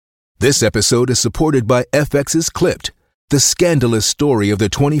This episode is supported by FX's Clipped, the scandalous story of the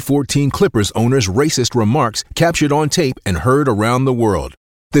 2014 Clippers owner's racist remarks captured on tape and heard around the world.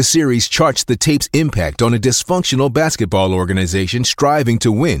 The series charts the tape's impact on a dysfunctional basketball organization striving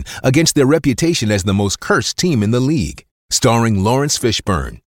to win against their reputation as the most cursed team in the league. Starring Lawrence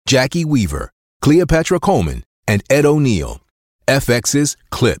Fishburne, Jackie Weaver, Cleopatra Coleman, and Ed O'Neill. FX's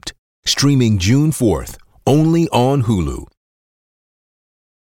Clipped, streaming June 4th, only on Hulu.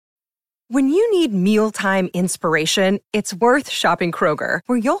 When you need mealtime inspiration, it's worth shopping Kroger,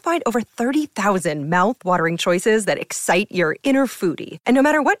 where you'll find over 30,000 mouth-watering choices that excite your inner foodie. And no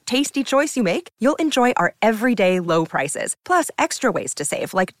matter what tasty choice you make, you'll enjoy our everyday low prices, plus extra ways to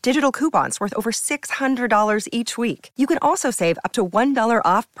save, like digital coupons worth over $600 each week. You can also save up to $1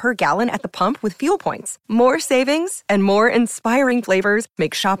 off per gallon at the pump with fuel points. More savings and more inspiring flavors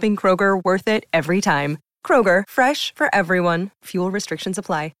make shopping Kroger worth it every time. Kroger, fresh for everyone. Fuel restrictions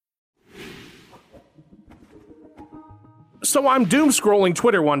apply. So I'm doom-scrolling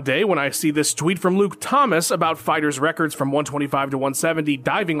Twitter one day when I see this tweet from Luke Thomas about fighters' records from 125 to 170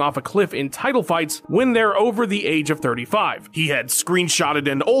 diving off a cliff in title fights when they're over the age of 35. He had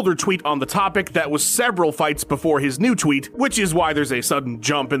screenshotted an older tweet on the topic that was several fights before his new tweet, which is why there's a sudden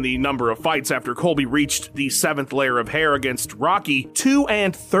jump in the number of fights after Colby reached the 7th layer of hair against Rocky,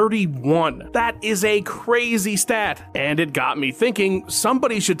 2-31. That is a crazy stat, and it got me thinking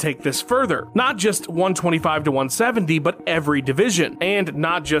somebody should take this further. Not just 125 to 170, but every division, and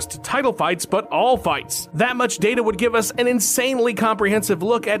not just title fights, but all fights. That much data would give us an insanely comprehensive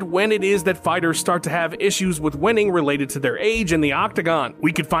look at when it is that fighters start to have issues with winning related to their age in the octagon.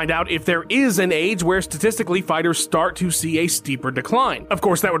 We could find out if there is an age where statistically fighters start to see a steeper decline. Of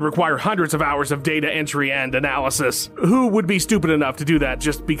course, that would require hundreds of hours of data entry and analysis. Who would be stupid enough to do that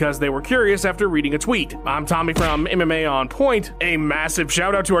just because they were curious after reading a tweet? I'm Tommy from MMA On Point. A massive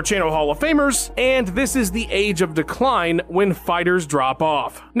shout out to our channel Hall of Famers, and this is the age of decline when fighters drop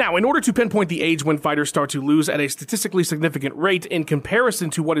off. Now, in order to pinpoint the age when fighters start to lose at a statistically significant rate in comparison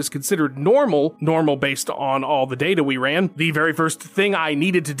to what is considered normal based on all the data we ran, the very first thing I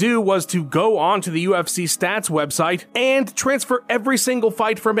needed to do was to go onto the UFC stats website and transfer every single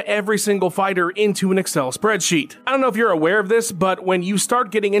fight from every single fighter into an Excel spreadsheet. I don't know if you're aware of this, but when you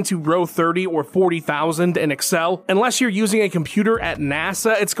start getting into row 30 or 40,000 in Excel, unless you're using a computer at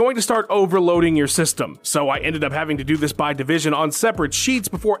NASA, it's going to start overloading your system. So I ended up having to do this by division on separate sheets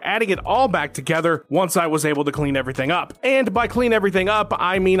before adding it all back together once I was able to clean everything up. And by clean everything up,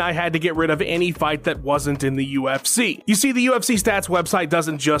 I mean I had to get rid of any fight that wasn't in the UFC. You see, the UFC stats website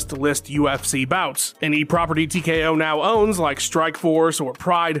doesn't just list UFC bouts. Any property TKO now owns, like Strikeforce or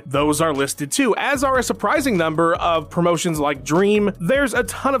Pride, those are listed too, as are a surprising number of promotions like Dream. There's a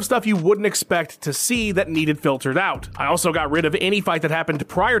ton of stuff you wouldn't expect to see that needed filtered out. I also got rid of any fight that happened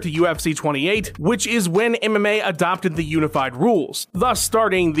prior to UFC 28, which is when MMA adopted the unified rules, thus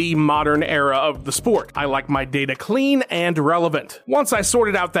starting the modern era of the sport. I like my data clean and relevant. Once I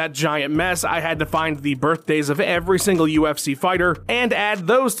sorted out that giant mess, I had to find the birthdays of every single UFC fighter and add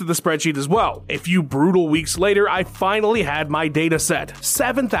those to the spreadsheet as well. A few brutal weeks later, I finally had my data set,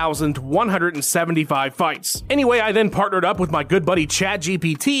 7,175 fights. Anyway, I then partnered up with my good buddy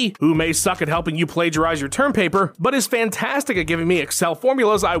ChatGPT, who may suck at helping you plagiarize your term paper, but is fantastic at giving me Excel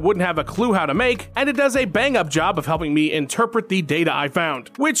formulas I wouldn't have a clue how to make, and it does a bang-up job of helping me interpret the data I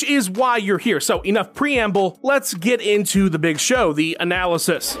found, which is why you're here. So enough preamble, let's get into the big show, the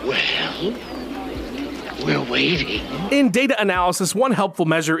analysis. Well, we're waiting. In data analysis, one helpful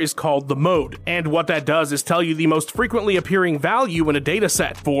measure is called the mode, and what that does is tell you the most frequently appearing value in a data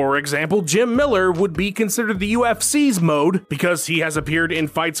set. For example, Jim Miller would be considered the UFC's mode because he has appeared in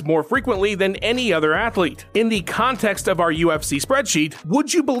fights more frequently than any other athlete. In the context of our UFC spreadsheet,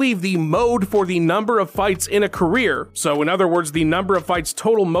 would you believe the mode for the number of fights in a career, so in other words, the number of fights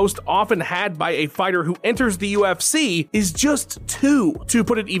total most often had by a fighter who enters the UFC, is just 2. To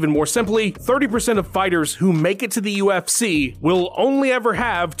put it even more simply, 30% of fighters who make it to the UFC will only ever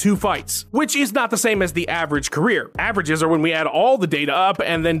have 2 fights, which is not the same as the average career. Averages are when we add all the data up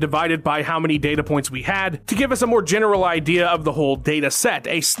and then divide it by how many data points we had to give us a more general idea of the whole data set,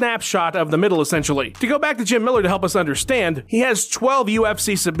 a snapshot of the middle essentially. To go back to Jim Miller to help us understand, he has 12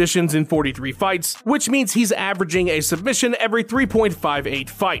 UFC submissions in 43 fights, which means he's averaging a submission every 3.58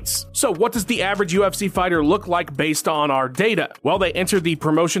 fights. So what does the average UFC fighter look like based on our data? Well, they entered the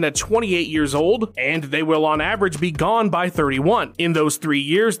promotion at 28 years old, and they they will on average be gone by 31. In those 3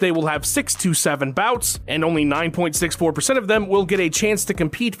 years, they will have 6 to 7 bouts, and only 9.64% of them will get a chance to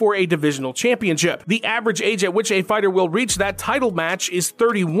compete for a divisional championship. The average age at which a fighter will reach that title match is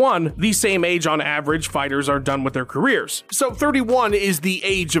 31, the same age on average fighters are done with their careers. So 31 is the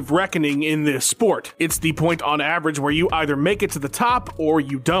age of reckoning in this sport. It's the point on average where you either make it to the top or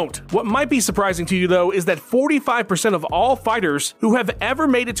you don't. What might be surprising to you though is that 45% of all fighters who have ever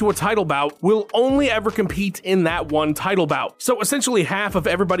made it to a title bout will only ever compete in that one title bout. So essentially half of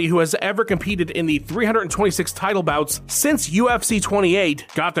everybody who has ever competed in the 326 title bouts since UFC 28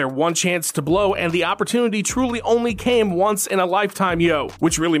 got their one chance to blow, and the opportunity truly only came once in a lifetime,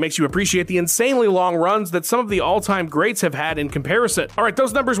 which really makes you appreciate the insanely long runs that some of the all-time greats have had in comparison. Alright,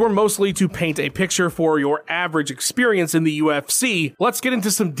 those numbers were mostly to paint a picture for your average experience in the UFC. Let's get into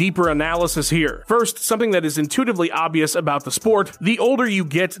some deeper analysis here. First, something that is intuitively obvious about the sport: the older you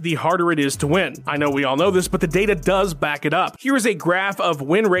get, the harder it is to win. I know we all know this, but the data does back it up. Here is a graph of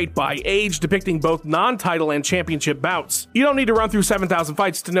win rate by age depicting both non-title and championship bouts. You don't need to run through 7,000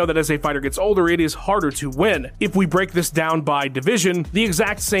 fights to know that as a fighter gets older, it is harder to win. If we break this down by division, the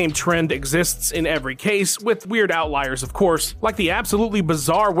exact same trend exists in every case, with weird outliers of course, like the absolutely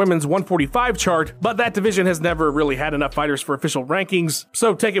bizarre women's 145 chart, but that division has never really had enough fighters for official rankings,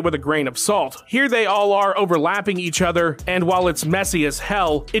 so take it with a grain of salt. Here they all are overlapping each other, and while it's messy as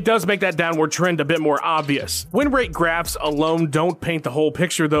hell, it does make that downward trend a bit more obvious. Win rate graphs alone don't paint the whole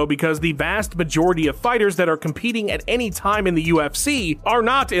picture though, because the vast majority of fighters that are competing at any time in the UFC are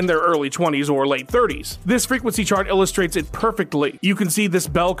not in their early 20s or late 30s. This frequency chart illustrates it perfectly. You can see this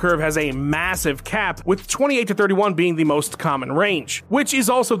bell curve has a massive cap, with 28 to 31 being the most common range, which is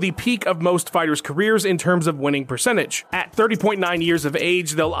also the peak of most fighters' careers in terms of winning percentage. At 30.9 years of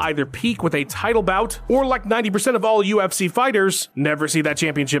age, they'll either peak with a title bout, or like 90% of all UFC fighters, never see that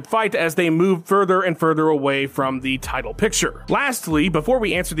championship fight as they move further and further away from the title picture. Lastly, before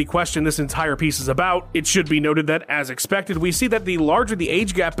we answer the question this entire piece is about, it should be noted that, as expected, we see that the larger the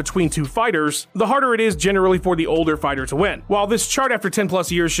age gap between two fighters, the harder it is generally for the older fighter to win. While this chart after 10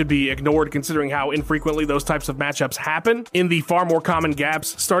 plus years should be ignored considering how infrequently those types of matchups happen, in the far more common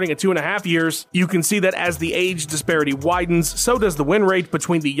gaps starting at 2.5 years, you can see that as the age disparity widens, so does the win rate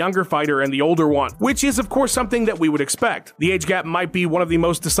between the younger fighter and the older one, which is of course something that we would expect. The age gap might be one of the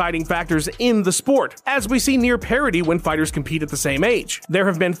most deciding factors in the sport, as we see near parity when fighters compete at the same age. There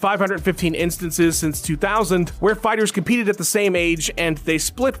have been 515 instances since 2000 where fighters competed at the same age and they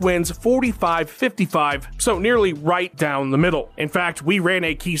split wins 45-55, so nearly right down the middle. In fact, we ran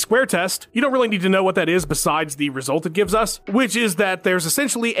a key square test. You don't really need to know what that is besides the result it gives us, which is that there's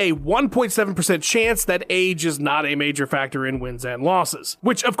essentially a 1.7% chance that age is not a major factor in wins and losses.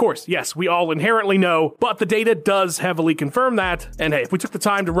 Which, of course, yes, we all inherently know, but the data does heavily confirm that, and hey, if we took the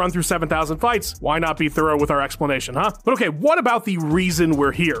time to run through 7,000 fights, why not be thorough with our explanation, huh? But okay, what about the reason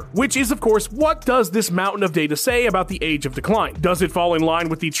we're here? Which is, of course, what does this mountain of data say about the age of decline? Does it fall in line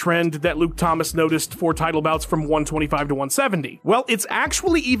with the trend that Luke Thomas noticed for title bouts from 125 to 170? Well, it's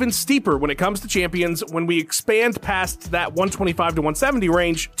actually even steeper when it comes to champions when we expand past that 125 to 170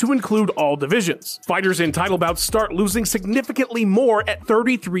 range to include all divisions. Fighters in title bouts start losing significantly more at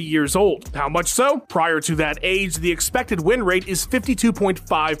 33 years old. How much so? Prior to that age, the expected win rate is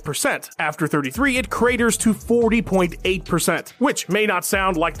 52.5%. After 33, it craters to 40.8%, which may not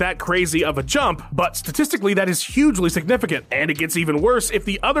sound like that crazy of a jump, but statistically that is hugely significant, and it gets even worse if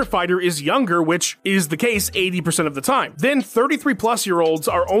the other fighter is younger, which is the case 80% of the time. Then 33 plus year olds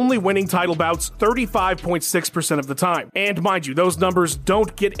are only winning title bouts 35.6% of the time. And mind you, those numbers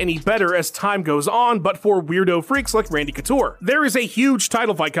don't get any better as time goes on, but for weirdo freaks like Randy Couture. There is a huge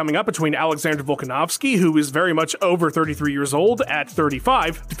title fight coming up between Alexander Volkanovski, who is very much over 33 years old, at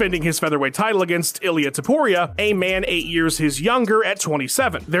 35, defending his featherweight title against Ilia Topuria, a man 8 years his younger, at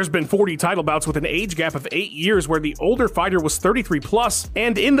 27. There's been 40 title bouts with an age gap of 8 years where the older fighter was 33 plus,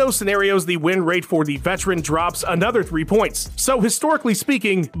 and in those scenarios, the win rate for the veteran drops another 3 points. So historically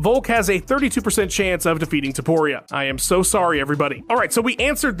speaking, Volk has a 32% chance of defeating Topuria. I am so sorry, everybody. Alright, so we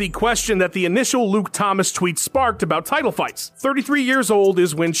answered the question that the initial Luke Thomas tweet sparked about title fights. 33 years old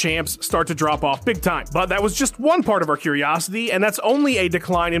is when champs start to drop off big time. But that was just one part of our curiosity, and that's only a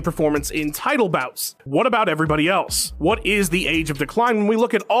decline in performance in title bouts. What about everybody else? What is the age of decline when we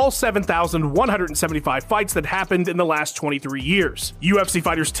look at all 7,175 fights that happened in the last 23 years? UFC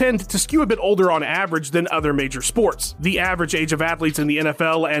fighters tend to skew a bit older on average than other major sports. The average age of athletes in the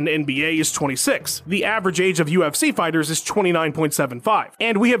NFL and NBA is 26. The average age of UFC fighters is 29.75.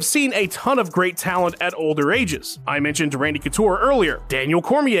 And we have seen a ton of great talent at older ages. I mentioned Randy Couture earlier. Daniel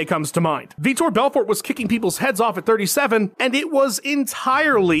Cormier comes to mind. Vitor Belfort was kicking people's heads off at 37, and it was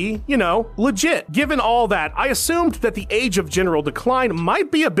entirely, So, legit, given all that, I assumed that the age of general decline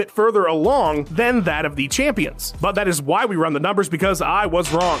might be a bit further along than that of the champions. But that is why we run the numbers, because I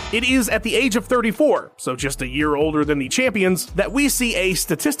was wrong. It is at the age of 34, so just a year older than the champions, that we see a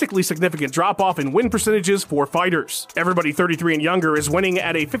statistically significant drop-off in win percentages for fighters. Everybody 33 and younger is winning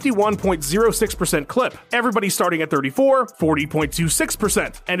at a 51.06% clip. Everybody starting at 34,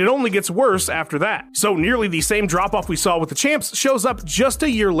 40.26%, and it only gets worse after that. So nearly the same drop-off we saw with the champs shows up just a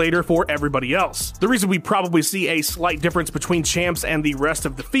year later for everybody else. The reason we probably see a slight difference between champs and the rest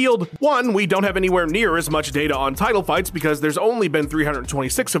of the field: one, we don't have anywhere near as much data on title fights because there's only been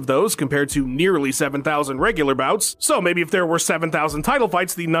 326 of those compared to nearly 7,000 regular bouts, so maybe if there were 7,000 title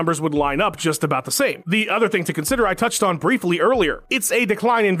fights, the numbers would line up just about the same. The other thing to consider I touched on briefly earlier: it's a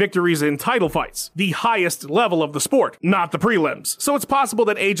decline in victories in title fights, the highest level of the sport, not the prelims, so it's possible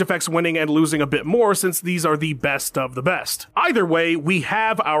that age affects winning and losing a bit more since these are the best of the best. Either way, we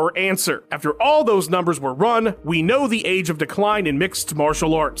have our answer. After all those numbers were run, we know the age of decline in mixed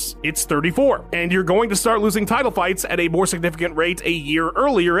martial arts. It's 34, and you're going to start losing title fights at a more significant rate a year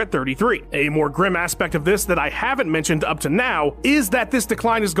earlier at 33. A more grim aspect of this that I haven't mentioned up to now is that this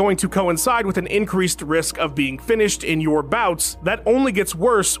decline is going to coincide with an increased risk of being finished in your bouts that only gets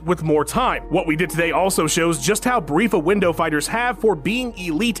worse with more time. What we did today also shows just how brief a window fighters have for being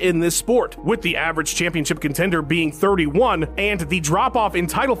elite in this sport, with the average championship contender being 31 and the drop-off in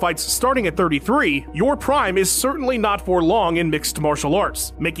title fights starting at 33. Your prime is certainly not for long in mixed martial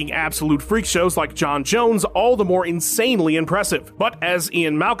arts, making absolute freak shows like John Jones all the more insanely impressive. But as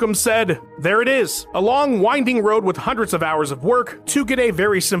Ian Malcolm said, there it is, a long winding road with hundreds of hours of work to get a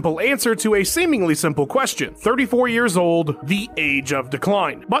very simple answer to a seemingly simple question: 34 years old, the age of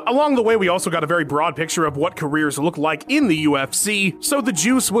decline. But along the way, we also got a very broad picture of what careers look like in the UFC, so the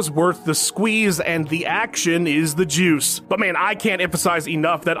juice was worth the squeeze, and the action is the juice. But man, I can't emphasize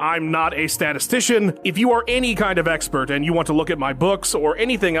enough that I'm not a statistician. If you are any kind of expert and you want to look at my books or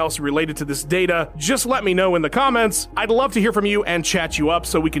anything else related to this data, just let me know in the comments. I'd love to hear from you and chat you up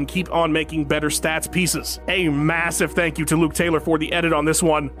so we can keep on making better stats pieces. A massive thank you to Luke Taylor for the edit on this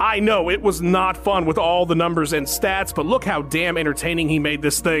one. I know it was not fun with all the numbers and stats, but look how damn entertaining he made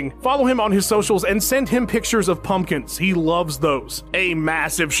this thing. Follow him on his socials and send him pictures of pumpkins. He loves those. A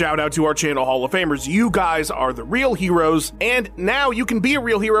massive shout out to our channel Hall of Famers. You guys are the real heroes, and now you can be a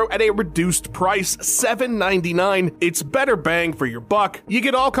real hero at a reduced price, $7.99. It's better bang for your buck. You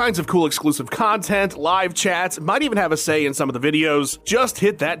get all kinds of cool exclusive content, live chats, might even have a say in some of the videos. Just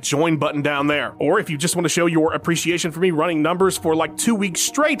hit that join button down there. Or if you just want to show your appreciation for me running numbers for like 2 weeks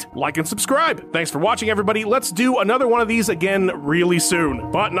straight, like and subscribe. Thanks for watching, everybody. Let's do another one of these again really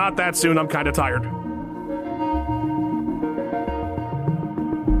soon. But not that soon, I'm kind of tired.